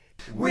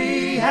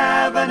We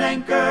have an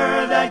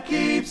anchor that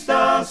keeps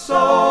the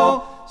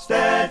soul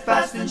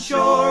steadfast and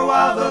sure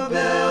while the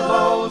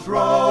billows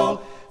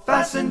roll.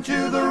 Fastened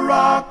to the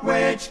rock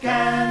which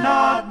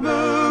cannot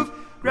move,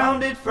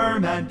 grounded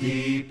firm and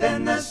deep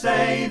in the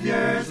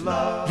Savior's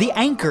love. The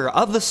Anchor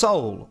of the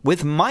Soul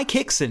with Mike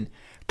Hickson,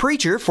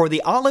 preacher for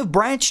the Olive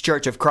Branch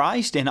Church of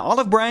Christ in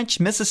Olive Branch,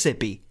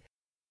 Mississippi.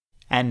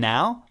 And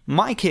now,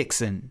 Mike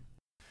Hickson.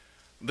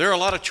 There are a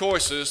lot of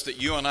choices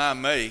that you and I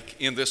make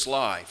in this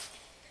life.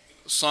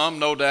 Some,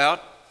 no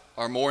doubt,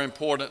 are more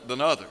important than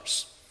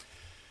others.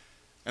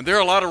 And there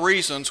are a lot of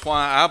reasons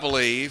why I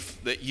believe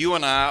that you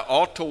and I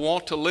ought to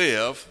want to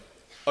live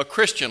a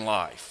Christian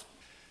life.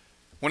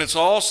 When it's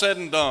all said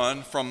and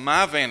done, from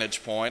my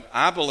vantage point,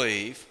 I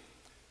believe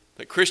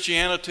that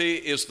Christianity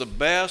is the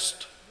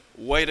best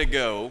way to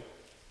go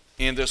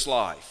in this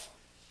life.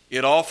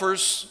 It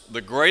offers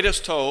the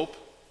greatest hope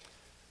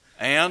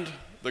and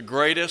the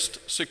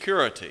greatest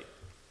security.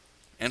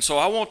 And so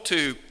I want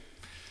to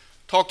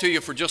talk to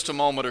you for just a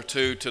moment or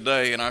two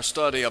today in our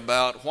study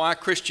about why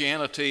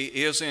Christianity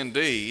is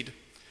indeed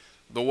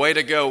the way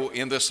to go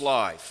in this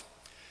life.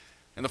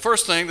 And the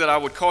first thing that I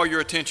would call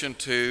your attention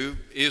to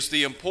is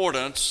the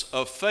importance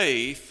of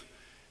faith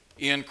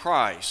in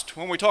Christ.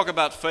 When we talk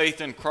about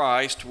faith in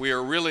Christ, we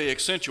are really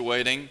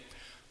accentuating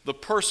the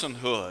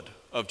personhood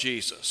of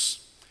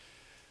Jesus.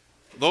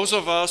 Those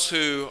of us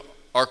who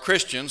are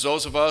Christians,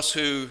 those of us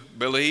who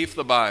believe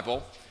the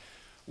Bible,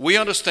 we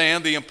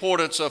understand the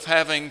importance of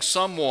having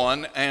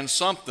someone and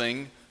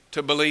something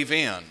to believe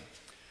in.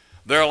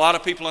 There are a lot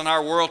of people in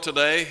our world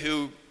today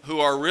who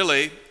are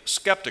really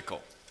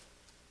skeptical.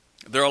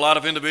 There are a lot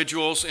of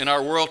individuals in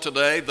our world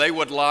today, they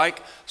would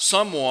like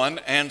someone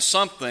and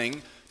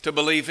something to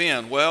believe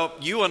in. Well,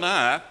 you and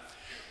I,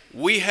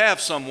 we have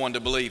someone to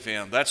believe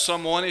in. That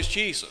someone is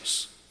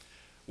Jesus.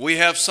 We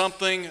have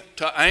something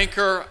to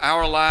anchor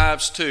our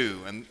lives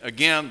to. And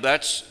again,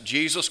 that's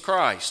Jesus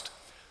Christ,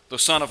 the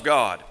Son of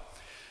God.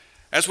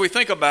 As we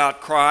think about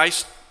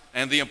Christ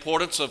and the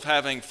importance of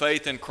having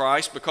faith in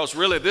Christ, because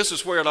really this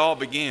is where it all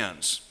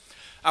begins,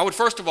 I would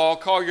first of all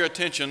call your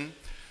attention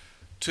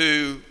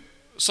to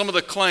some of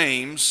the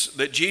claims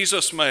that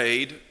Jesus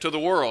made to the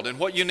world. And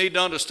what you need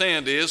to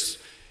understand is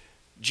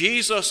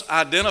Jesus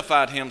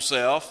identified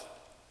himself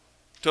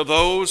to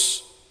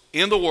those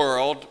in the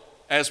world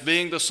as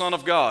being the Son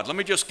of God. Let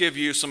me just give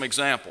you some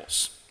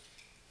examples.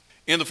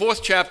 In the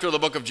 4th chapter of the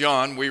book of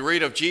John, we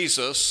read of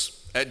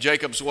Jesus at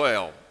Jacob's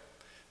well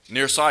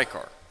near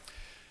Sychar.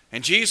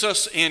 And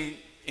Jesus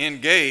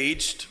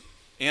engaged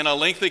in a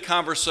lengthy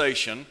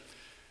conversation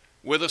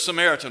with a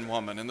Samaritan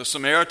woman. And the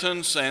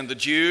Samaritans and the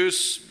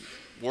Jews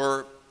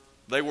were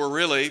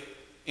really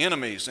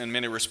enemies in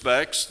many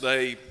respects.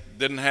 They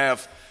didn't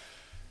have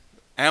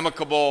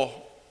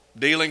amicable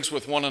dealings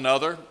with one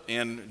another.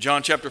 In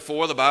John chapter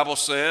 4, the Bible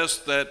says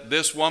that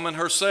this woman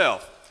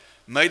herself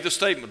made the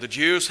statement, the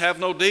Jews have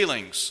no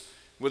dealings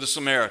with the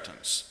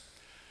Samaritans.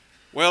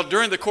 Well,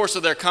 during the course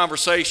of their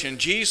conversation,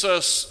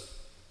 Jesus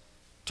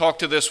talked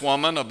to this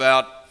woman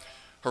about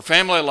her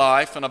family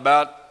life and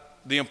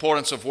about the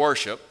importance of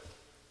worship.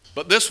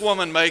 But this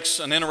woman makes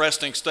an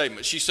interesting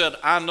statement. She said,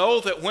 I know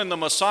that when the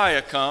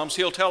Messiah comes,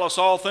 he'll tell us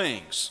all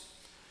things.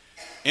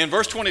 In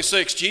verse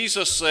 26,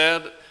 Jesus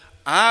said,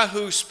 I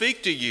who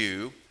speak to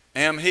you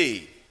am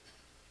he.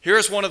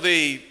 Here's one of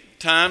the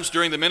times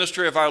during the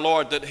ministry of our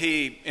Lord that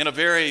he, in a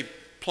very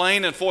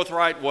plain and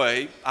forthright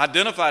way,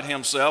 identified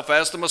himself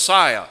as the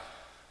Messiah.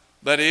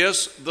 That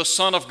is, the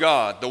Son of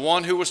God, the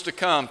one who was to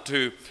come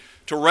to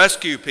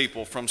rescue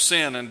people from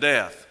sin and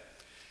death.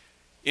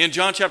 In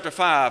John chapter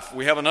 5,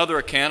 we have another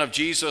account of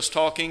Jesus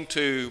talking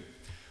to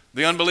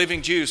the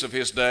unbelieving Jews of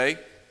his day.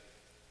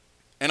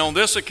 And on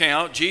this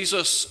account,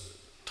 Jesus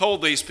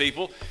told these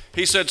people,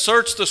 he said,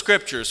 search the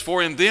Scriptures,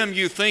 for in them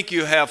you think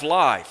you have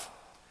life.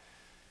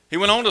 He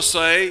went on to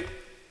say,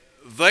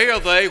 they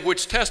are they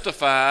which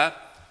testify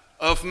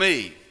of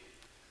me.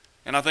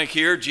 And I think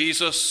here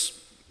Jesus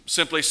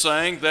simply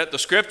saying that the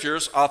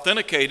Scriptures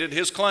authenticated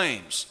his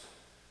claims.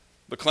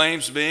 The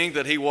claims being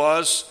that he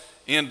was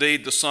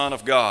indeed the Son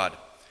of God.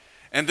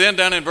 And then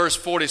down in verse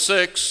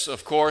 46,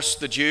 of course,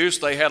 the Jews,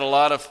 they had a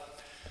lot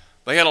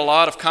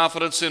of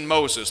confidence in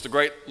Moses, the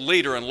great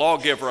leader and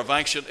lawgiver of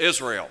ancient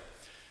Israel.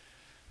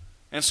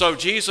 And so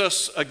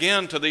Jesus,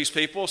 again to these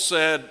people,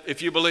 said,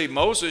 if you believe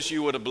Moses,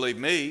 you would have believed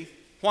me.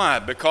 Why?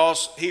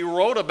 Because he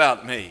wrote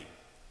about me.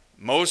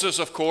 Moses,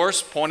 of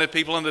course, pointed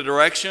people in the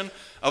direction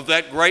of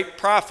that great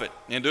prophet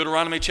in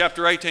Deuteronomy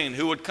chapter 18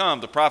 who would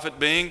come, the prophet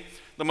being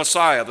the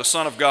Messiah, the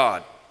Son of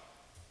God.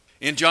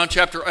 In John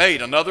chapter 8,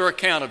 another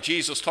account of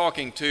Jesus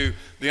talking to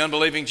the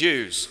unbelieving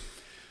Jews.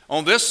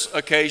 On this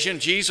occasion,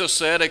 Jesus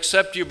said,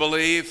 except you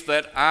believe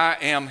that I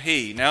am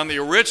he. Now in the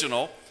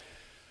original,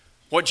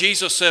 what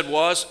Jesus said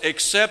was,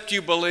 except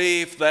you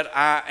believe that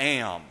I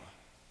am,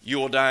 you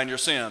will die in your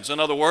sins. In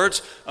other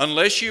words,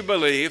 unless you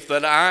believe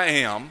that I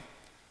am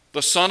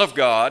the Son of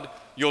God,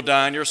 you'll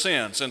die in your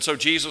sins. And so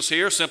Jesus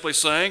here simply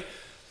saying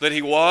that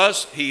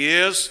he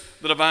is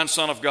the divine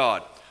Son of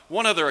God.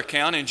 One other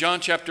account, in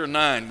John chapter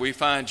 9, we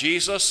find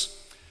Jesus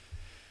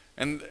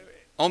And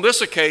on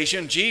this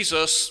occasion,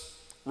 Jesus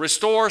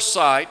restores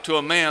sight to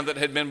a man that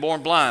had been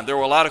born blind. There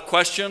were a lot of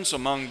questions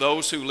among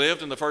those who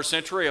lived in the first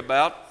century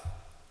about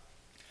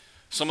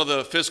some of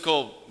the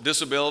physical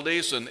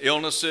disabilities and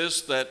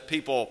illnesses that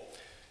people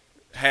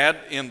had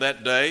in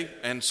that day.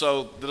 And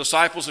so the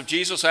disciples of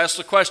Jesus asked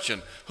the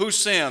question, who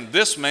sinned,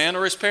 this man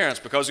or his parents,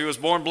 because he was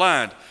born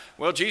blind?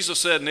 Well, Jesus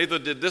said, neither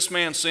did this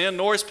man sin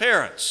nor his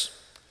parents.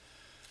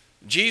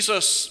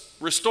 Jesus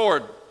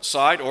restored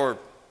sight, or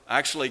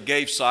actually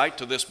gave sight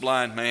to this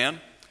blind man.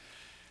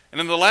 And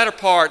in the latter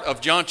part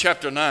of John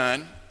chapter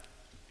 9,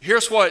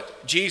 here's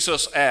what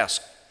Jesus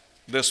asked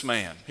this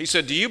man. He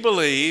said, do you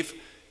believe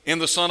in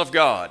the Son of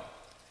God?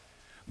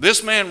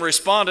 This man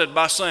responded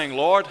by saying,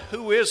 Lord,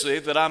 who is he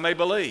that I may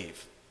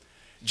believe?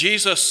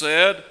 Jesus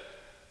said,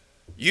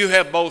 you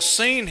have both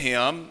seen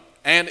him,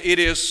 and it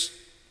is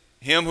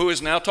him who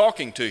is now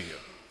talking to you.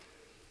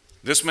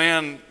 This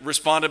man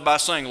responded by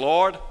saying,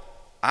 Lord,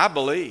 I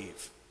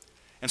believe.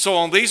 And so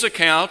on these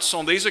accounts,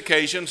 on these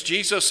occasions,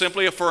 Jesus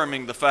simply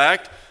affirming the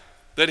fact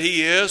that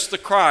he is the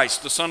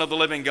Christ, the Son of the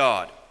living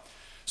God.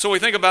 So we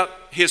think about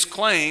his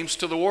claims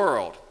to the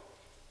world.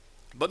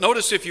 But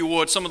notice, if you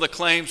would, some of the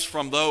claims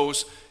from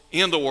those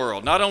in the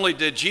world. Not only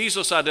did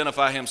Jesus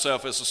identify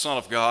himself as the Son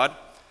of God,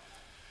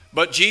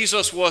 but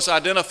Jesus was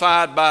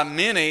identified by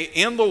many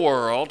in the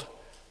world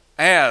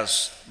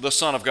as the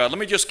Son of God. Let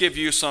me just give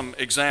you some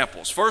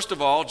examples. First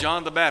of all,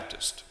 John the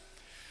Baptist.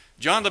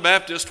 John the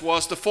Baptist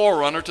was the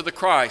forerunner to the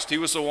Christ. He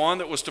was the one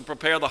that was to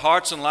prepare the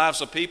hearts and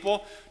lives of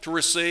people to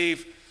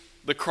receive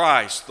the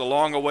Christ, the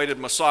long-awaited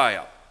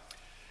Messiah.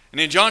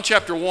 And in John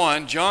chapter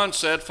 1, John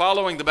said,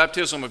 following the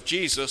baptism of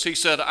Jesus, he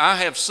said, I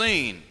have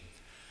seen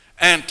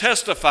and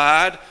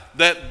testified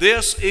that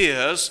this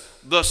is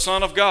the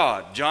Son of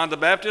God. John the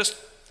Baptist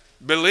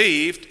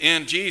believed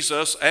in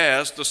Jesus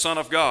as the Son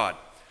of God.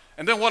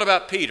 And then what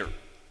about Peter?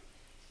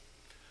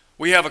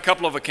 We have a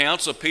couple of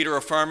accounts of Peter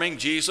affirming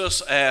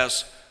Jesus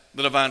as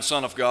the divine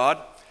Son of God.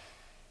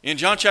 In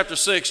John chapter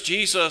 6,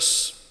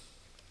 Jesus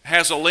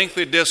has a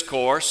lengthy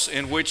discourse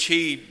in which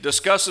he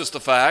discusses the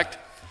fact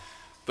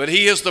that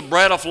he is the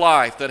bread of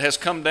life that has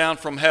come down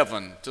from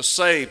heaven to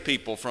save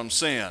people from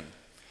sin.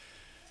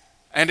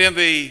 And in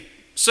the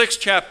 6th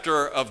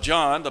chapter of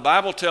John, the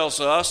Bible tells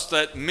us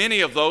that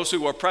many of those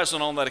who were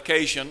present on that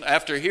occasion,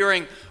 after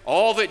hearing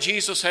all that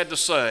Jesus had to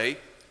say,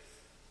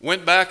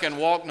 went back and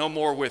walked no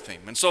more with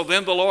him. And so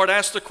then the Lord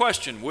asked the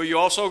question, will you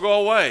also go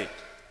away?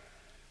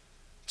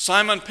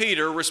 Simon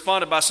Peter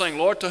responded by saying,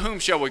 Lord, to whom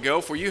shall we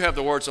go? For you have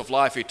the words of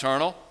life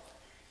eternal.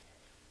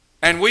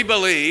 And we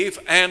believe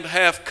and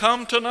have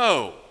come to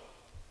know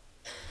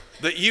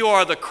that you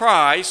are the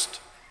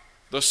Christ,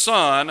 the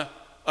Son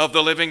of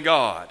the living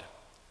God.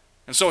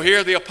 And so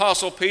here the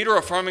Apostle Peter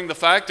affirming the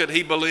fact that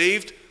he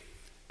believed,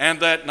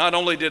 and that not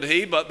only did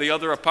he, but the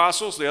other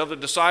apostles, the other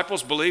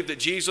disciples believed that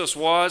Jesus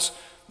was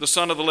the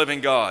Son of the living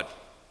God.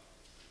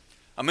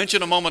 I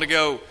mentioned a moment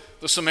ago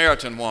the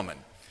Samaritan woman.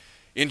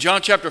 In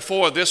John chapter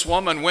 4, this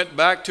woman went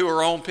back to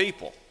her own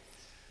people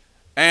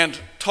and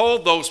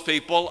told those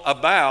people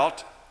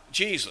about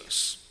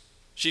Jesus.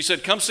 She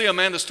said, come see a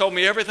man that's told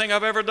me everything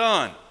I've ever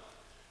done.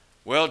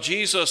 Well,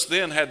 Jesus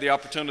then had the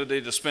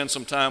opportunity to spend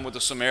some time with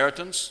the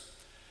Samaritans,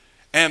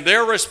 and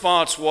their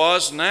response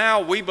was,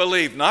 now we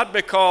believe, not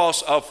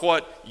because of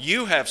what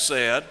you have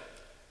said,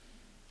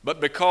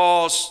 but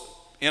because,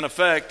 in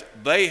effect,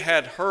 they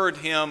had heard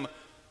him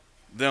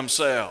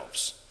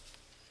themselves.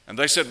 And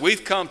they said,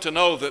 we've come to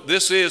know that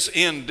this is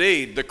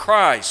indeed the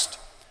Christ,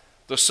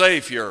 the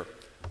Savior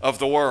of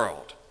the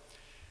world.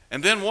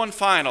 And then one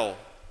final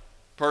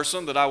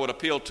person that I would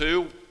appeal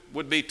to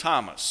would be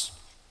Thomas.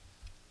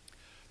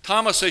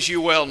 Thomas, as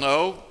you well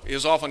know,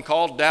 is often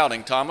called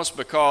Doubting Thomas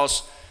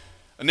because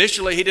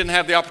initially he didn't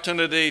have the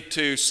opportunity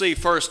to see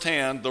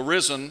firsthand the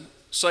risen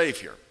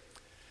Savior.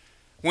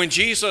 When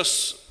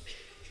Jesus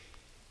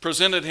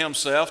presented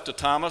himself to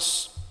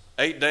Thomas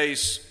 8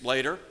 days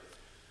later,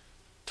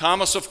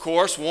 Thomas, of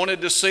course,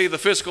 wanted to see the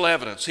physical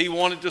evidence. He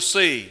wanted to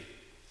see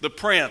the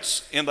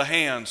prints in the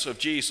hands of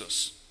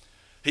Jesus.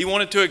 He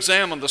wanted to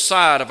examine the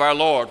side of our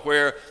Lord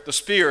where the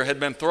spear had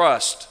been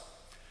thrust.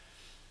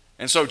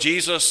 And so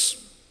Jesus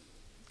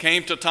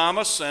came to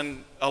Thomas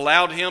and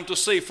allowed him to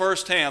see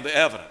firsthand the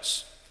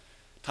evidence.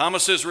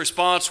 Thomas's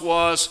response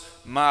was,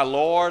 my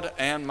Lord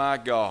and my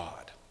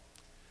God.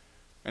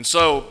 And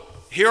so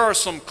here are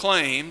some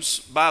claims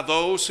by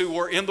those who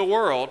were in the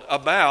world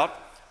about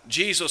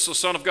Jesus, the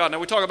Son of God. Now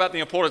we talk about the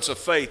importance of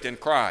faith in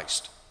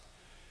Christ.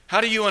 How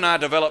do you and I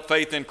develop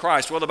faith in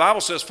Christ? Well, the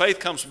Bible says faith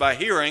comes by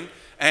hearing,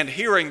 and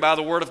hearing by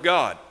the Word of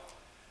God.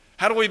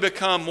 How do we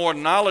become more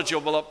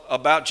knowledgeable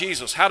about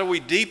Jesus? How do we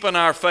deepen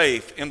our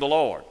faith in the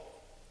Lord?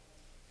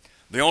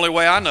 The only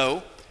way I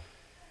know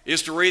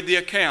is to read the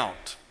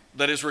account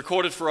that is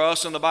recorded for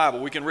us in the Bible.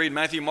 We can read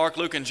Matthew, Mark,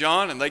 Luke, and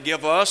John, and they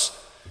give us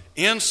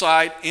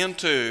insight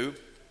into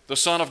the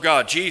Son of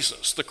God,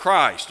 Jesus, the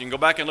Christ. You can go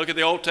back and look at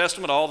the Old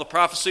Testament, all the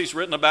prophecies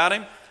written about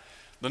him.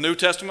 The New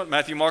Testament,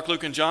 Matthew, Mark,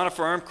 Luke, and John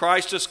affirm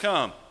Christ has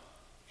come.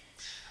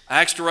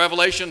 Acts to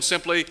Revelation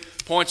simply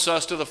points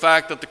us to the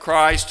fact that the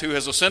Christ who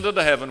has ascended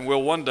to heaven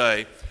will one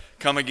day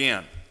come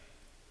again.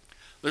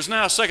 There's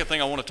now a second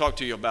thing I want to talk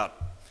to you about.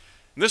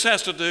 And this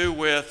has to do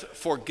with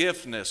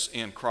forgiveness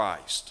in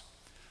Christ.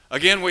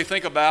 Again, we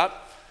think about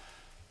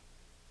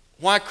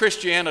why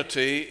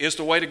Christianity is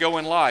the way to go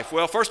in life.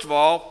 Well, first of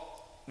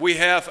all, we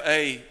have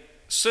a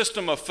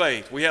system of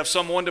faith. We have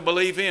someone to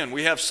believe in.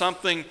 We have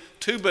something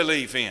to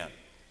believe in.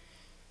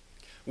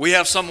 We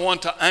have someone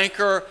to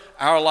anchor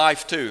our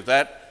life to,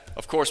 that,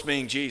 of course,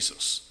 being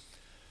Jesus.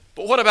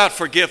 But what about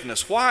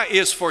forgiveness? Why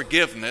is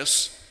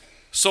forgiveness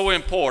so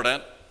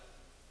important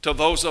to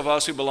those of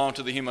us who belong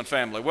to the human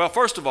family? Well,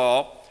 first of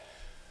all,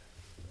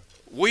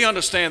 we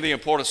understand the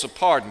importance of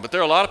pardon, but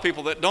there are a lot of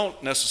people that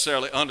don't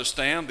necessarily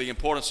understand the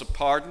importance of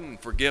pardon and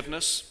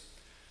forgiveness.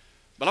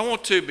 But I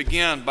want to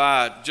begin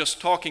by just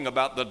talking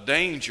about the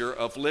danger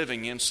of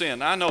living in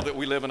sin. I know that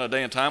we live in a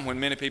day and time when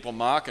many people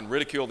mock and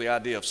ridicule the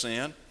idea of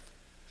sin.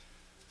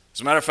 As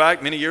a matter of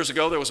fact, many years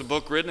ago there was a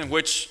book written in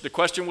which the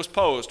question was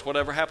posed,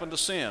 whatever happened to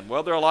sin?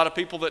 Well, there are a lot of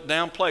people that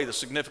downplay the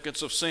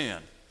significance of sin.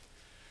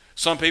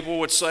 Some people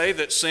would say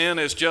that sin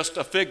is just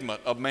a figment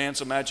of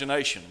man's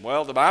imagination.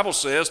 Well, the Bible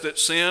says that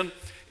sin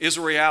is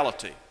a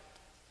reality.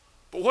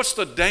 But what's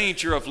the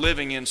danger of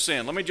living in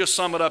sin? Let me just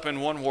sum it up in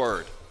one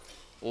word: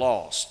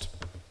 lost.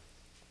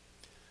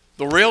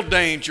 The real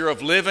danger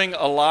of living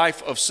a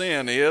life of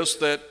sin is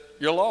that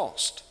you're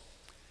lost.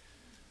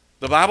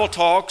 The Bible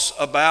talks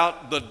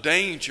about the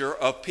danger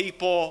of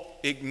people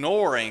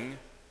ignoring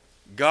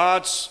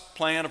God's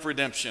plan of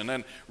redemption.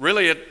 And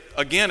really,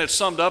 it's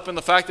summed up in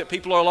the fact that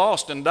people are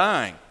lost and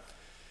dying.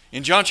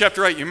 In John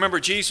chapter 8, you remember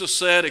Jesus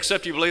said,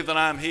 "Except you believe that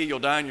I am He, you'll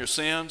die in your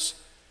sins."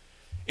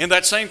 In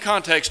that same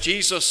context,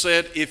 Jesus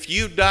said, "If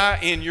you die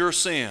in your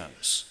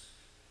sins,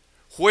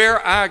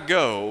 where I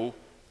go,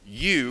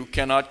 you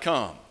cannot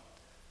come."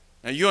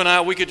 Now, you and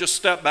I, we could just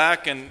step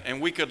back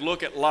and we could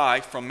look at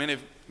life from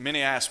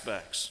many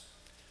aspects.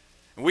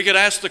 And we could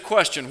ask the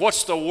question,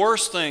 what's the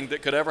worst thing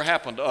that could ever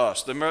happen to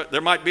us?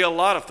 There might be a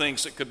lot of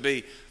things that could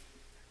be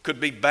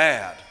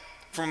bad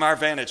from our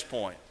vantage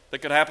point that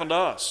could happen to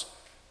us.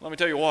 Let me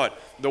tell you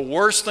what, the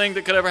worst thing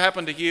that could ever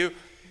happen to you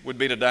would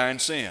be to die in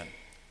sin,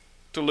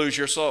 to lose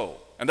your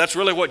soul. And that's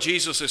really what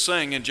Jesus is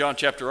saying in John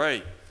chapter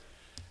 8.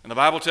 And the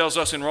Bible tells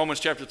us in Romans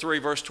chapter 3,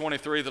 verse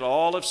 23, that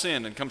all have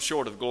sinned and come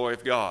short of the glory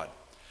of God.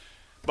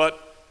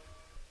 But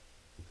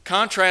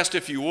contrast,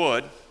 if you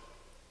would,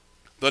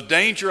 the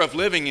danger of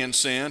living in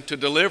sin to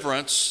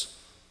deliverance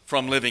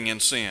from living in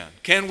sin.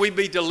 Can we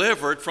be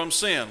delivered from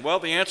sin? Well,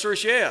 the answer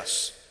is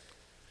yes.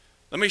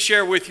 Let me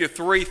share with you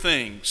three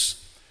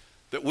things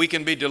that we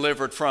can be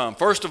delivered from.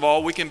 First of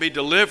all, we can be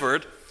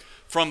delivered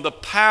from the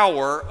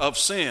power of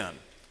sin.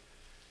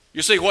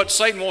 You see, what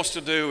Satan wants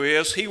to do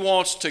is he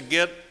wants to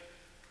get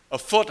a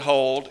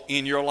foothold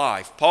in your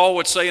life. Paul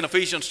would say in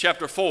Ephesians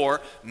chapter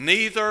 4,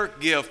 neither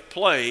give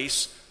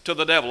place to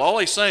the devil. All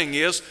he's saying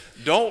is,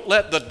 don't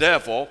let the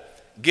devil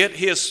get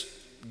a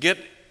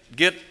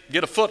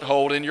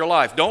foothold in your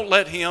life. Don't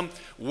let him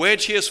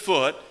wedge his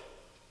foot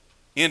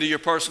into your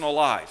personal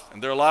life.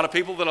 And there are a lot of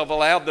people that have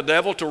allowed the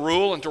devil to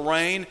rule and to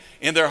reign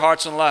in their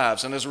hearts and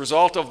lives. And as a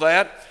result of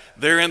that,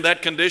 they're in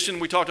that condition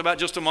we talked about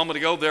just a moment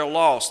ago. They're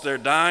lost. They're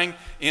dying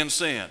in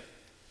sin.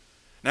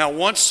 Now,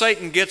 once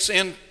Satan gets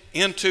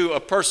into a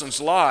person's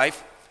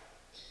life,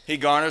 he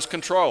garners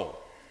control.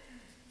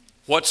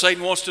 What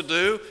Satan wants to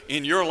do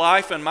in your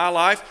life and my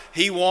life,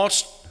 he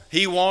wants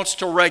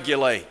to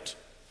regulate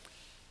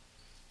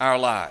our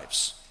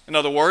lives. In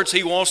other words,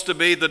 he wants to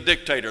be the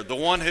dictator, the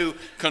one who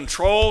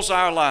controls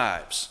our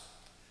lives.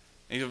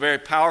 He's a very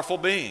powerful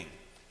being.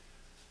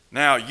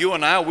 Now, you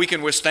and I, we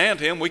can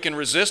withstand him. We can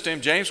resist him.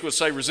 James would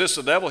say, resist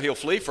the devil, he'll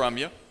flee from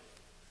you.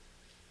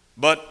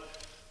 But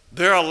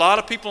there are a lot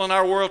of people in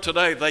our world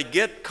today, they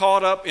get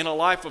caught up in a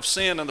life of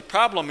sin, and the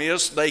problem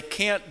is they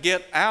can't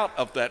get out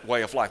of that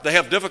way of life. They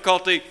have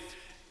difficulty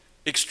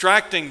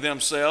extracting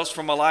themselves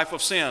from a life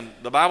of sin.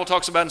 The Bible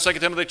talks about in 2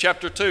 Timothy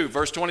chapter 2,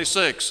 verse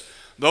 26,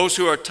 those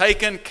who are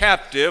taken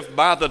captive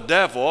by the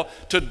devil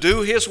to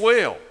do his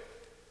will.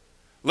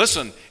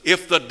 Listen,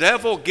 if the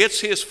devil gets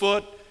his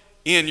foot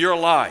in your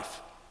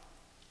life,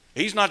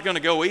 he's not going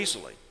to go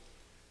easily.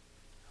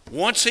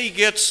 Once he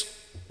gets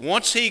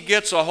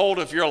a hold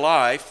of your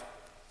life,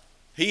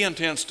 he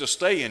intends to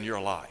stay in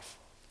your life.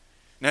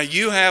 Now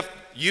you have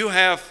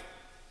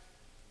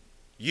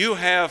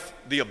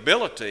the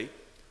ability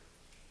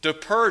to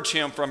purge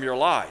him from your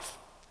life.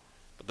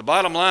 But the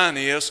bottom line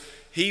is,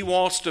 he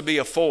wants to be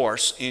a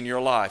force in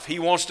your life. He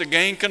wants to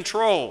gain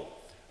control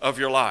of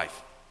your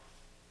life.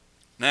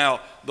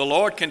 Now, the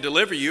Lord can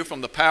deliver you from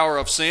the power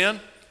of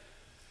sin.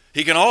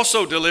 He can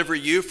also deliver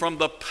you from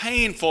the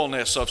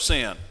painfulness of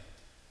sin.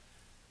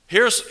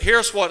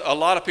 Here's what a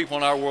lot of people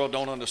in our world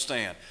don't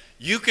understand.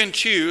 You can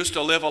choose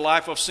to live a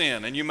life of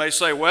sin, and you may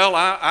say, well,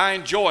 I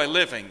enjoy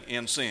living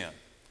in sin.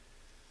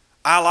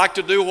 I like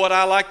to do what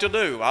I like to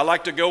do. I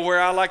like to go where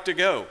I like to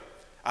go.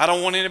 I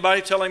don't want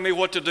anybody telling me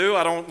what to do.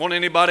 I don't want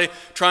anybody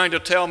trying to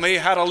tell me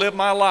how to live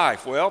my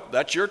life. Well,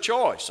 that's your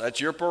choice.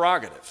 That's your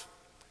prerogative.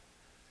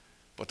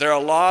 But there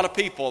are a lot of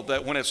people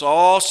that when it's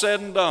all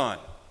said and done,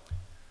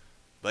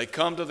 they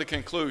come to the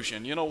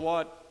conclusion, you know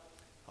what?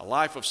 A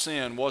life of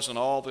sin wasn't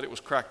all that it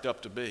was cracked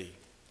up to be.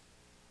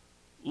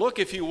 Look,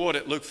 if you would,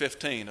 at Luke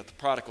 15, at the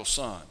prodigal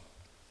son.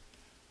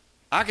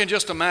 I can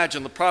just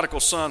imagine the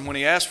prodigal son when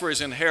he asked for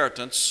his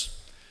inheritance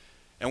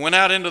and went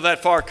out into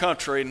that far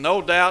country.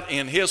 No doubt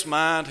in his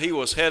mind he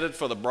was headed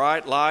for the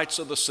bright lights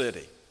of the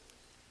city.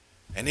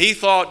 And he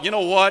thought, you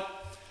know what?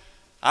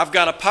 I've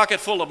got a pocket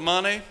full of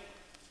money.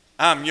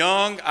 I'm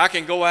young. I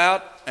can go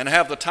out and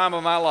have the time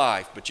of my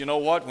life. But you know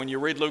what? When you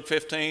read Luke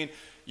 15,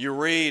 you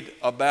read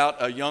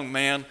about a young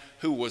man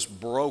who was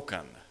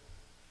broken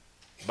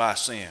by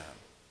sin.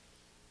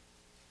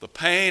 The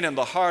pain and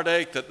the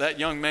heartache that that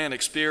young man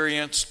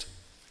experienced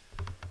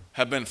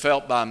have been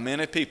felt by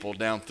many people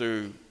down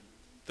through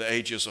the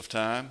ages of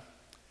time.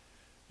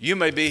 You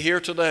may be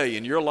here today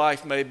and your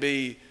life may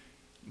be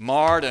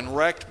marred and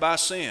wrecked by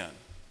sin.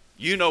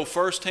 You know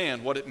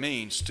firsthand what it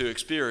means to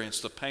experience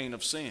the pain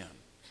of sin.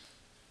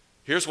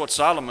 Here's what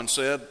Solomon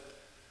said.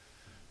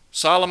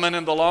 Solomon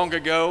in the long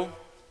ago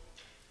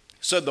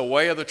said the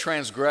way of the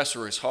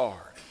transgressor is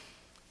hard.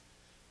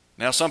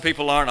 Now some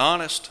people aren't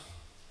honest,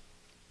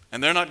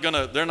 and they're not going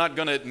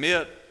to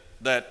admit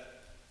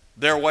that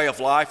their way of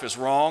life is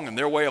wrong, and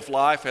their way of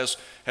life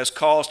has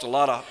caused a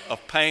lot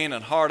of pain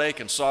and heartache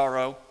and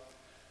sorrow.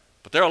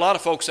 But there are a lot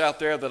of folks out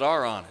there that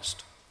are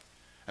honest.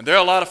 And there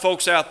are a lot of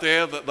folks out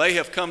there that they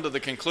have come to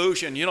the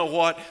conclusion, you know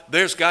what,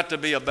 there's got to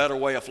be a better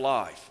way of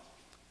life.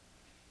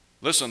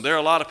 Listen, there are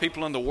a lot of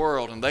people in the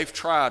world, and they've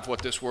tried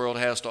what this world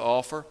has to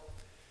offer.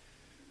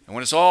 And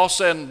when it's all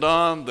said and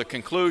done, the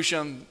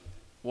conclusion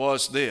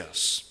was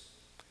this: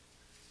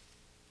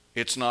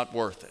 it's not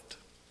worth it.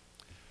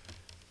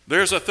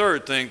 There's a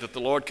third thing that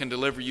the Lord can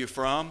deliver you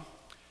from,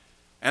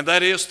 and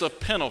that is the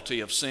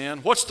penalty of sin.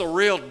 What's the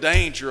real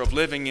danger of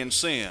living in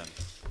sin?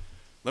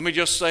 Let me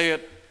just say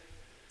it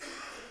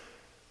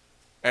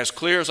as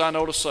clear as I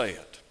know to say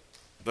it.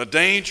 The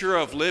danger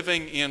of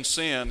living in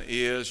sin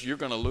is you're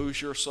going to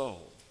lose your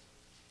soul.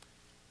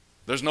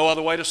 There's no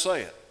other way to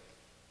say it.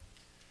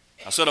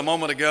 I said a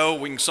moment ago,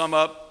 we can sum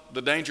up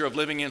the danger of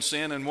living in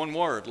sin in one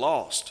word: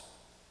 lost.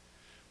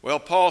 Well,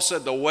 Paul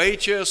said the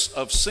wages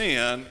of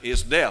sin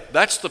is death.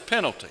 That's the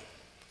penalty.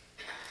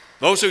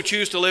 Those who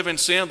choose to live in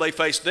sin, they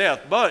face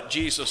death. But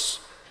Jesus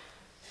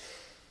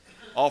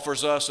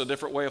offers us a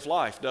different way of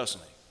life,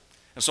 doesn't he?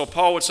 And so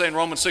Paul would say in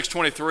Romans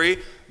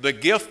 6:23, the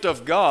gift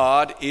of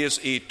God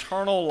is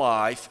eternal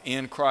life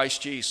in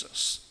Christ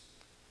Jesus.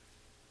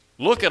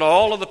 Look at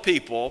all of the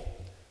people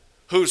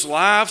whose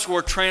lives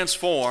were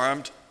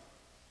transformed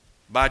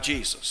by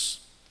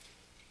Jesus.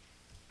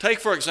 Take,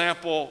 for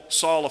example,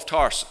 Saul of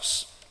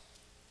Tarsus.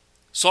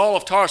 Saul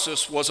of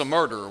Tarsus was a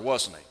murderer,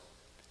 wasn't he?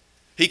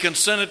 He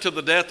consented to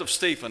the death of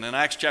Stephen in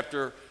Acts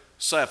chapter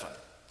 7.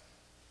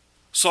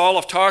 Saul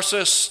of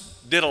Tarsus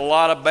did a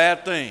lot of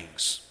bad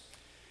things.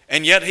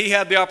 And yet he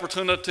had the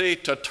opportunity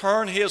to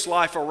turn his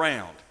life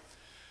around.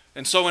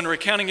 And so in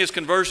recounting his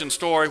conversion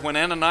story, when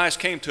Ananias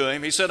came to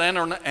him, he said,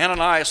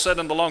 Ananias said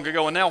unto long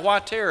ago, and now why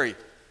tarry?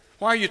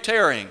 Why are you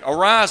tarrying?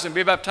 Arise and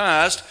be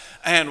baptized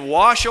and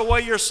wash away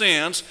your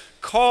sins,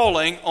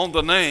 calling on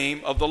the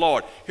name of the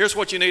Lord. Here's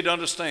what you need to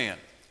understand.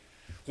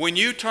 When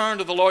you turn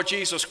to the Lord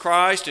Jesus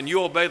Christ and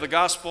you obey the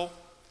gospel,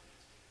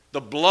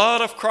 the blood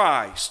of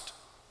Christ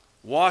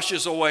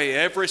washes away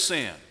every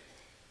sin.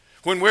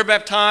 When we're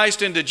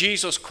baptized into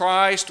Jesus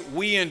Christ,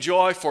 we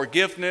enjoy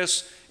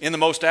forgiveness in the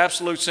most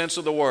absolute sense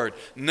of the word.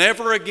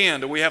 Never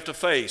again do we have to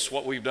face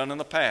what we've done in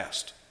the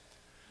past.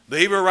 The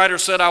Hebrew writer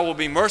said, I will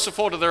be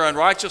merciful to their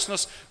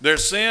unrighteousness. Their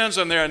sins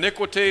and their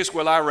iniquities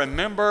will I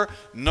remember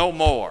no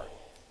more.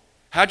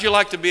 How'd you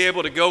like to be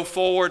able to go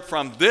forward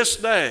from this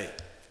day,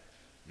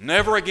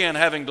 never again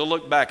having to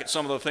look back at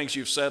some of the things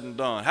you've said and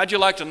done? How'd you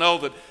like to know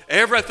that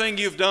everything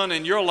you've done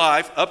in your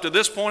life up to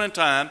this point in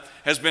time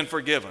has been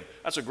forgiven?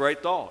 That's a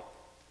great thought.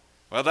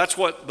 Well, that's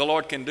what the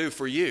Lord can do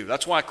for you.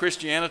 That's why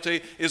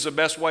Christianity is the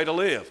best way to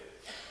live.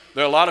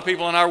 There are a lot of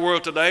people in our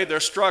world today, they're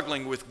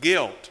struggling with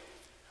guilt.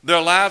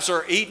 Their lives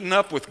are eaten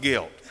up with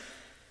guilt.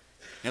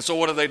 And so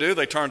what do?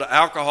 They turn to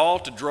alcohol,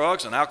 to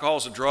drugs, and alcohol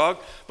is a drug,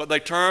 but they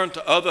turn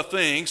to other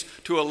things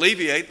to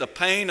alleviate the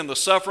pain and the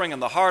suffering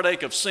and the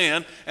heartache of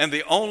sin, and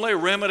the only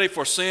remedy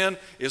for sin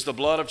is the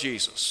blood of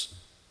Jesus.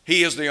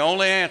 He is the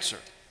only answer.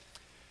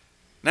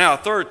 Now, a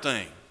third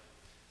thing,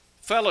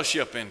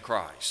 fellowship in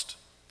Christ.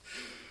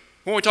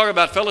 When we talk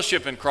about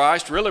fellowship in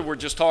Christ, really we're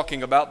just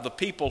talking about the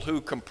people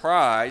who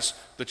comprise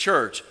the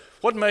church.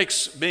 What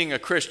makes being a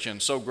Christian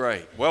so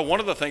great? Well, one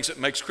of the things that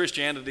makes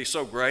Christianity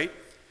so great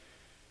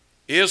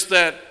is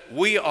that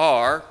we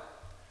are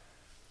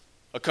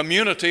a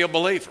community of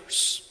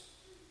believers.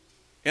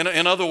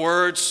 In other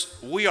words,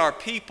 we are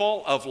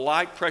people of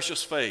like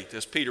precious faith,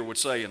 as Peter would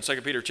say in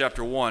 2 Peter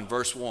chapter 1,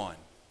 verse 1.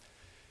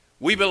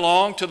 We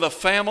belong to the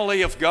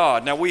family of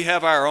God. Now, we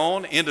have our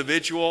own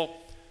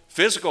individual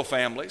physical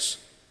families,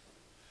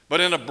 but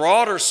in a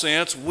broader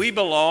sense, we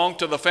belong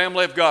to the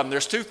family of God. And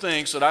there's two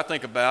things that I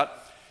think about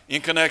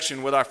in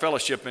connection with our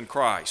fellowship in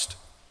Christ.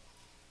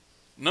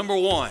 Number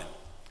one,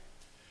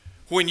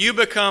 When you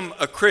become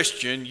a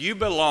Christian, you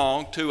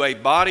belong to a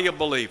body of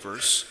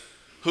believers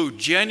who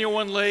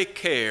genuinely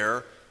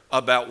care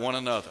about one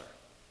another.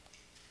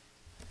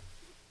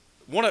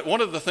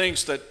 One of the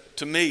things that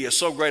to me is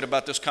so great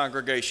about this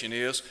congregation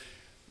is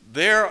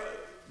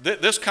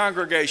this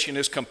congregation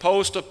is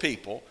composed of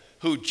people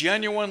who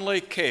genuinely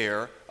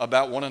care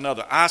about one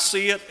another. I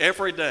see it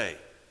every day.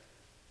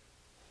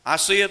 I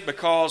see it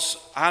because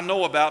I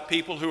know about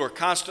people who are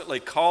constantly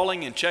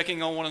calling and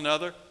checking on one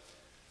another.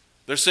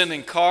 They're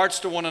sending cards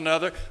to one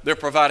another. They're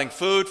providing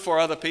food for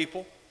other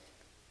people.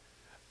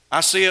 I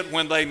see it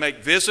when they make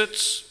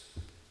visits.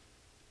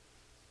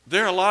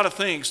 There are a lot of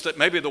things that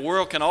maybe the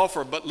world can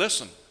offer, but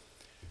listen,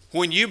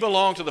 when you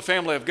belong to the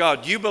family of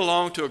God, you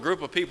belong to a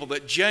group of people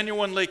that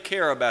genuinely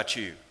care about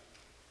you.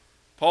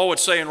 Paul would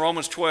say in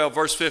Romans 12,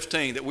 verse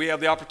 15, that we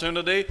have the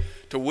opportunity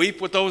to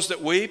weep with those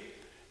that weep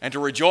and to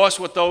rejoice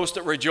with those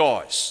that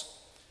rejoice.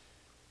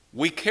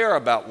 We care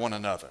about one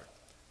another.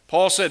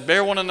 Paul said,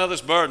 bear one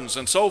another's burdens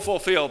and so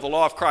fulfill the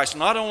law of Christ.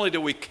 Not only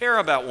do we care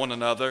about one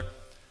another,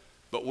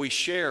 but we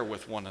share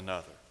with one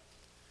another.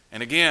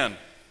 And again,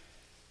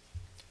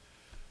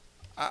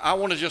 I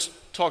want to just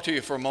talk to you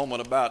for a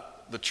moment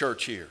about the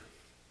church here.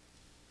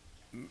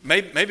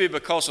 Maybe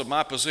because of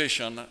my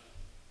position,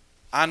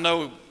 I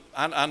know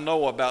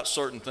about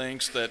certain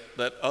things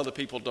that other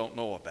people don't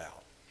know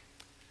about.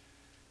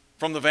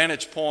 From the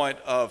vantage point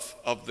of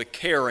the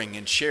caring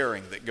and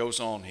sharing that goes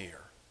on here.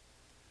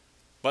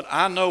 But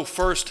I know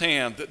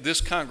firsthand that this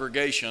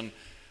congregation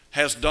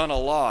has done a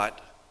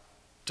lot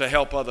to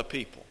help other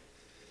people.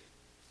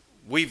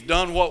 We've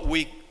done what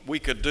we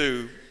could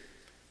do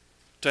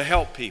to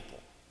help people.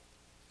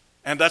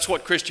 And that's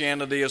what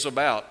Christianity is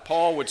about.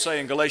 Paul would say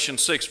in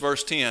Galatians 6,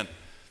 verse 10,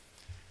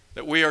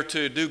 that we are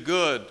to do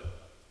good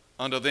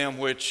unto them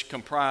which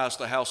comprise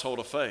the household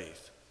of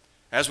faith.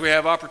 As we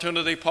have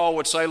opportunity, Paul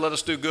would say, let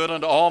us do good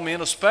unto all men,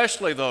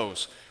 especially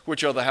those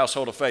which are the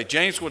household of faith.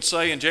 James would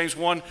say in James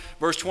 1,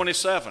 verse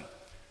 27,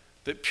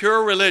 that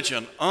pure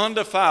religion,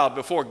 undefiled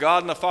before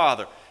God and the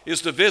Father,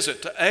 is to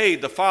visit, to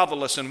aid the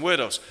fatherless and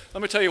widows.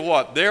 Let me tell you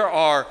what, there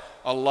are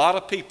a lot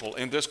of people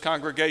in this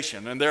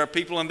congregation, and there are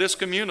people in this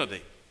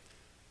community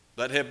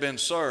that have been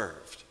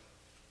served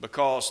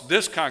because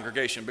this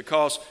congregation,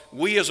 because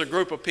we as a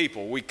group of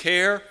people, we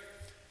care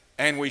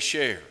and we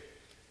share.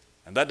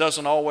 And that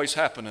doesn't always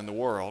happen in the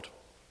world.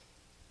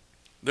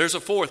 There's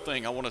a fourth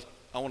thing I want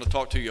to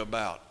talk to you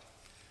about.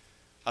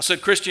 I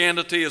said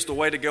Christianity is the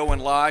way to go in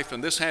life,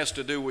 and this has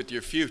to do with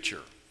your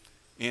future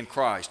in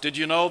Christ. Did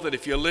you know that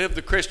if you live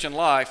the Christian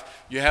life,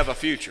 you have a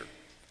future?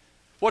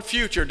 What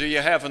future do you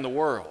have in the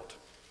world?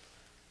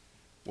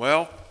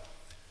 Well,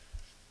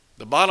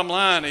 the bottom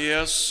line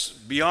is,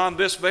 beyond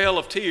this veil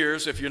of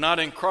tears, if you're not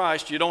in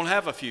Christ, you don't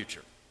have a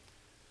future.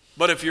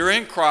 But if you're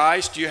in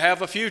Christ, you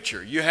have a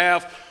future. You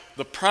have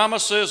the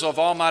promises of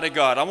Almighty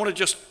God. I want to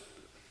just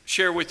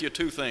share with you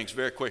two things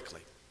very quickly.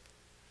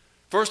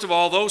 First of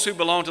all, those who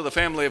belong to the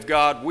family of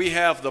God, we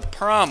have the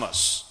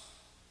promise,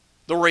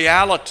 the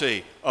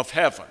reality of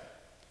heaven.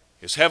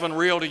 Is heaven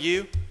real to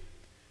you?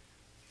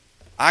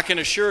 I can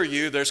assure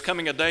you there's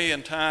coming a day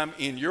and time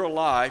in your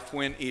life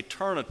when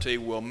eternity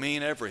will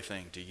mean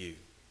everything to you.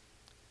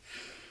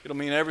 It'll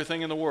mean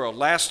everything in the world.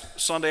 Last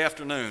Sunday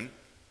afternoon,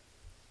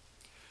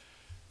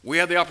 we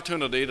had the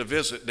opportunity to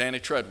visit Danny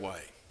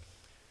Treadway.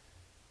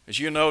 As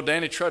you know,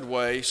 Danny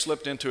Treadway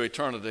slipped into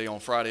eternity on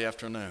Friday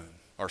afternoon,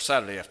 or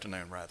Saturday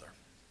afternoon rather.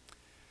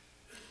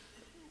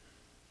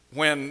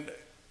 When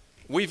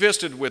we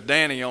visited with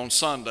Danny on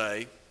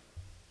Sunday,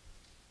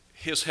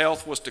 his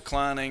health was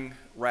declining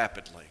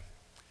rapidly.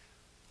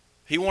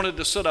 He wanted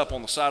to sit up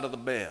on the side of the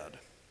bed.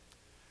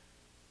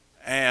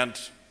 And,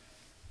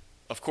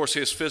 of course,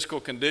 his physical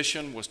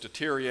condition was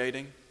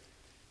deteriorating.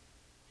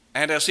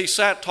 And as he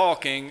sat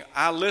talking,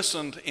 I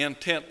listened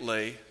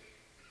intently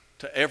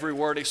to every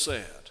word he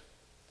said.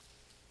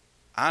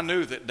 I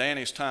knew that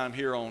Danny's time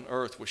here on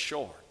earth was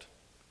short.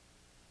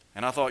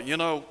 And I thought,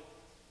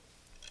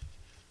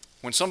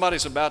 when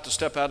somebody's about to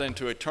step out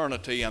into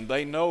eternity and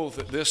they know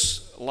that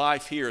this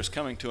life here is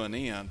coming to an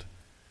end,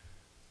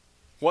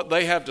 what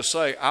they have to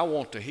say, I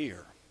want to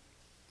hear.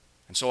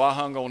 And so I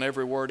hung on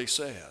every word he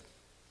said.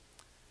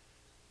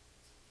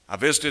 I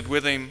visited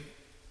with him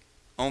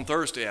on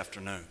Thursday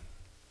afternoon.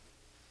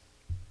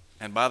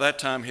 And by that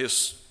time,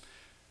 his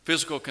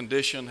physical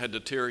condition had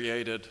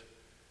deteriorated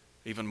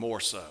even more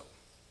so.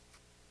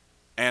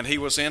 And he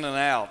was in and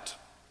out,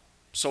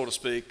 so to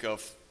speak,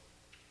 of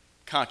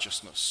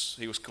consciousness.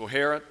 He was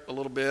coherent a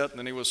little bit, and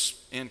then he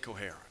was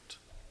incoherent.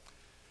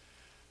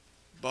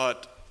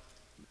 But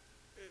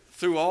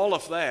through all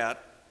of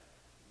that,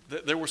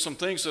 there were some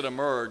things that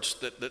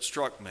emerged that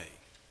struck me.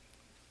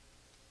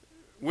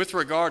 With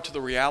regard to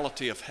the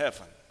reality of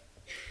heaven,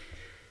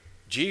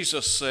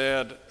 Jesus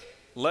said,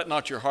 let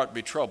not your heart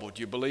be troubled.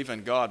 You believe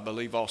in God,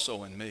 believe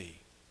also in me.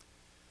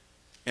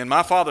 In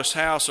my Father's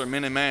house are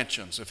many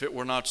mansions. If it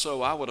were not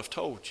so, I would have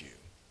told you.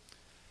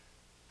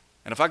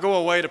 And if I go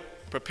away to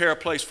prepare a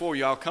place for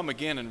you, I'll come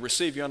again and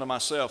receive you unto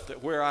myself,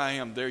 that where I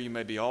am, there you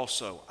may be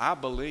also. I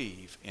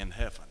believe in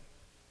heaven.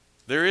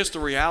 There is the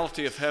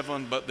reality of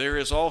heaven, but there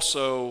is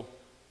also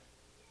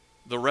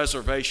the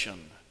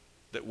reservation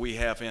that we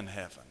have in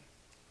heaven.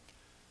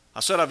 I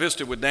said I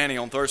visited with Danny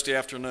on Thursday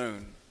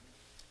afternoon.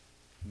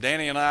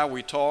 Danny and I,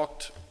 we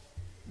talked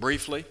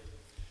briefly.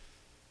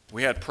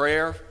 We had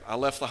prayer. I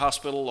left the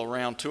hospital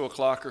around 2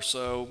 o'clock or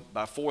so.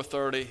 By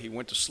 4:30, he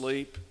went to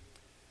sleep.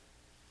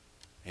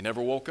 He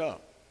never woke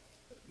up,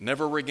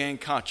 never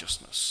regained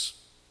consciousness.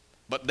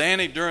 But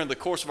Danny, during the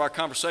course of our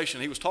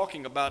conversation, he was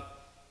talking about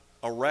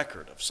a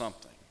record of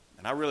something.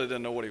 And I really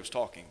didn't know what he was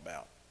talking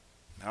about.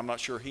 And I'm not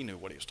sure he knew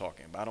what he was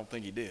talking about. I don't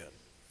think he did.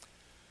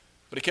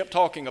 But he kept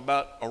talking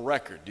about a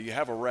record. Do you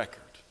have a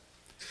record?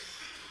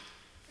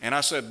 And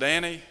I said,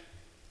 Danny,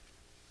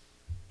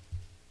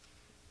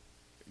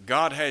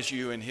 God has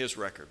you in His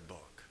record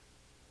book.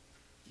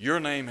 Your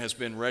name has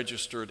been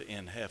registered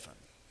in heaven.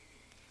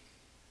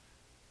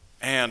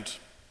 And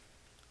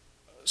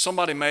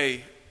somebody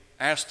may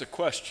ask the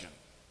question,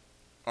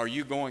 are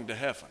you going to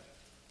heaven?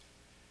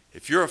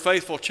 If you're a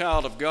faithful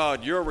child of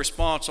God, your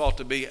response ought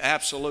to be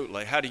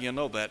absolutely. How do you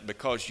know that?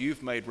 Because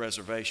you've made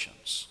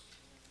reservations.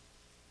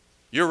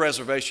 Your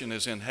reservation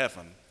is in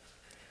heaven.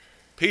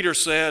 Peter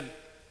said,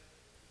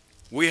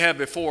 we have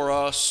before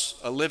us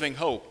a living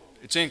hope.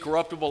 It's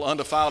incorruptible,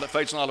 undefiled, it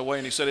fades not away.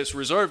 And he said, it's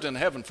reserved in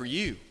heaven for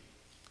you.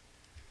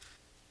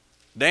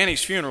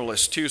 Danny's funeral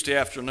is Tuesday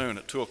afternoon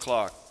at 2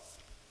 o'clock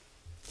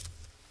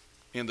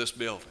in this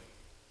building.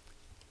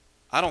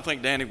 I don't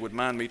think Danny would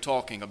mind me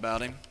talking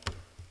about him.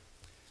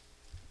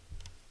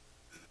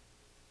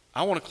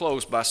 I want to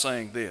close by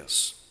saying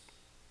this.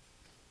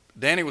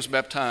 Danny was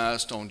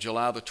baptized on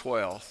July the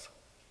 12th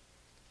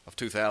of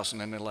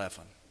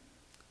 2011.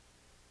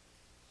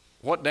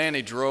 What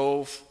Danny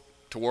drove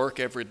to work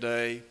every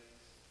day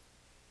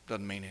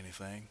doesn't mean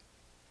anything.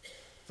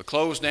 The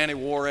clothes Danny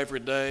wore every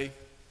day,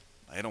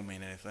 they don't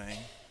mean anything.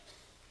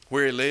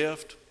 Where he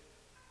lived,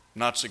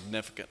 not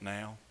significant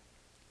now.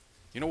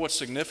 You know what's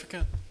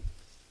significant?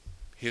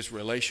 His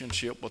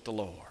relationship with the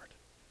Lord.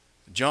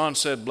 John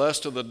said,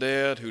 blessed are the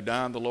dead who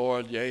die in the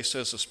Lord, yea,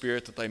 says the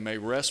Spirit, that they may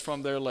rest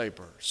from their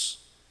labors,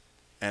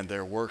 and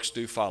their works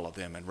do follow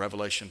them, in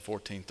Revelation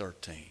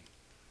 14:13.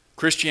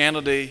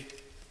 Christianity,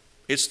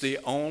 it's the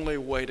only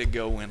way to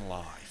go in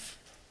life.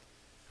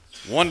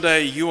 One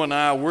day, you and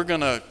I, we're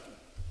going to,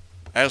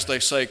 as they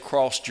say,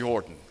 cross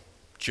Jordan,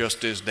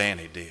 just as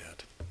Danny did.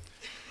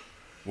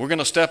 We're going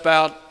to step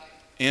out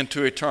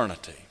into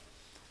eternity.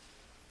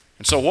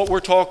 And so what we're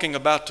talking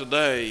about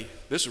today,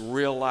 this is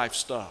real life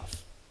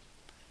stuff.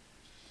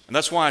 And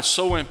that's why it's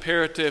so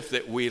imperative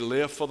that we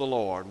live for the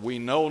Lord. We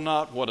know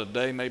not what a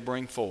day may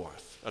bring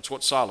forth. That's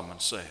what Solomon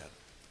said.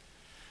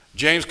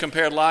 James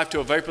compared life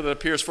to a vapor that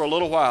appears for a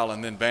little while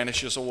and then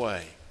vanishes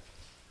away.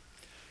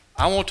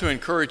 I want to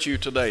encourage you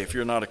today, if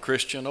you're not a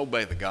Christian,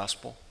 obey the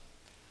gospel.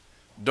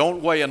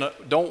 Don't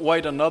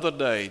wait another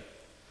day.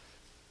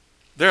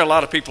 There are a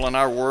lot of people in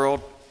our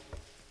world,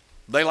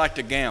 they like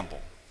to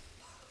gamble.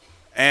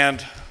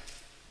 And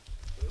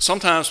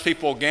sometimes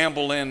people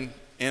gamble in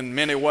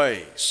many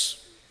ways.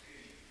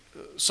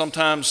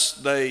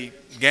 Sometimes they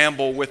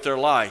gamble with their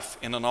life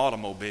in an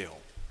automobile.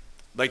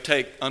 They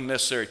take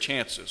unnecessary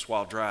chances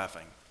while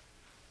driving.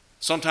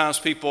 Sometimes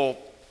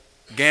people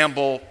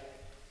gamble,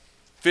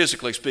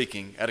 physically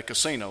speaking, at a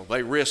casino.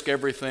 They risk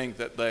everything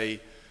that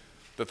they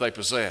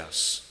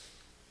possess.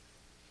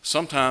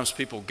 Sometimes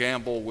people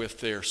gamble with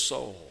their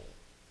soul.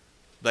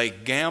 They're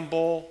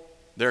gambling,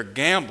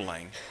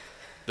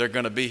 they're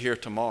going to be here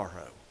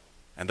tomorrow.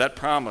 And that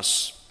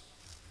promise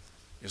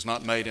is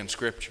not made in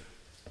Scripture.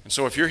 And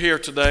so if you're here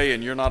today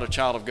and you're not a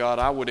child of God,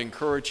 I would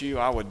encourage you,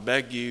 I would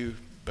beg you,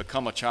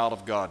 become a child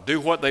of God. Do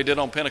what they did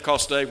on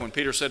Pentecost Day when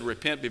Peter said,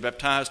 repent, be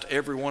baptized,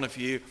 every one of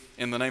you,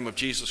 in the name of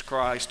Jesus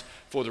Christ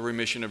for the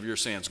remission of your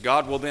sins.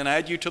 God will then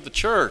add you to the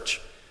church.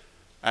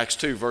 Acts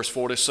 2, verse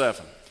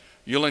 47.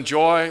 You'll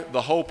enjoy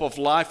the hope of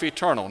life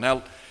eternal.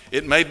 Now,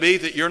 it may be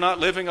that you're not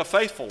living a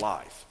faithful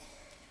life.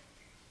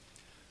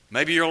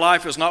 Maybe your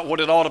life is not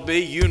what it ought to be.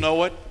 You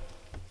know it.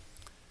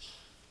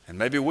 And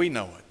maybe we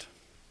know it.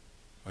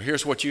 Well,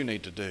 here's what you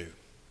need to do.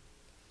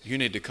 You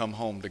need to come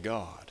home to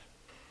God.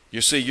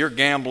 You see, you're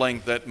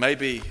gambling that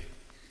maybe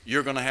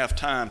you're going to have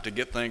time to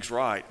get things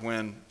right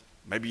when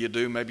maybe you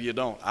do, maybe you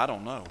don't. I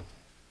don't know.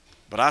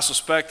 But I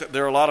suspect that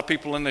there are a lot of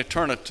people in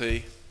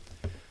eternity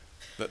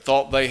that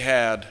thought they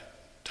had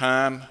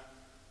time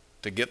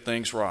to get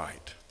things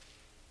right.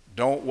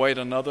 Don't wait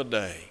another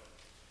day.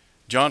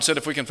 John said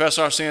if we confess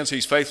our sins,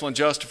 He's faithful and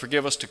just to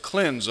forgive us, to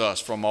cleanse us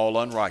from all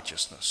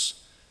unrighteousness.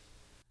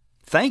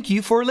 Thank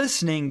you for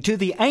listening to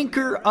the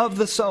Anchor of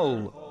the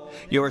Soul.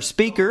 Your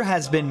speaker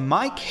has been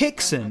Mike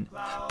Hickson,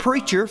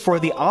 preacher for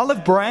the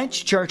Olive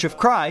Branch Church of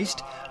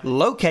Christ,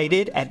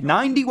 located at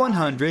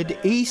 9100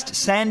 East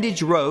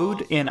Sandage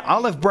Road in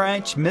Olive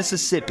Branch,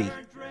 Mississippi.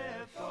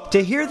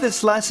 To hear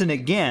this lesson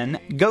again,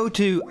 go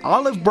to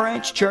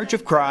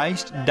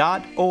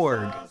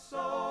olivebranchchurchofchrist.org.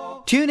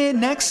 Tune in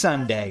next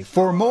Sunday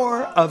for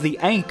more of the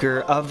Anchor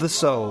of the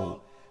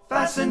Soul.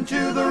 Fasten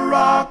to the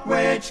rock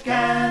which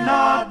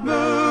cannot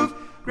move,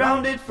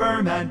 grounded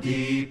firm and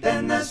deep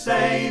in the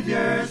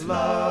Savior's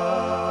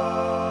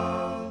love.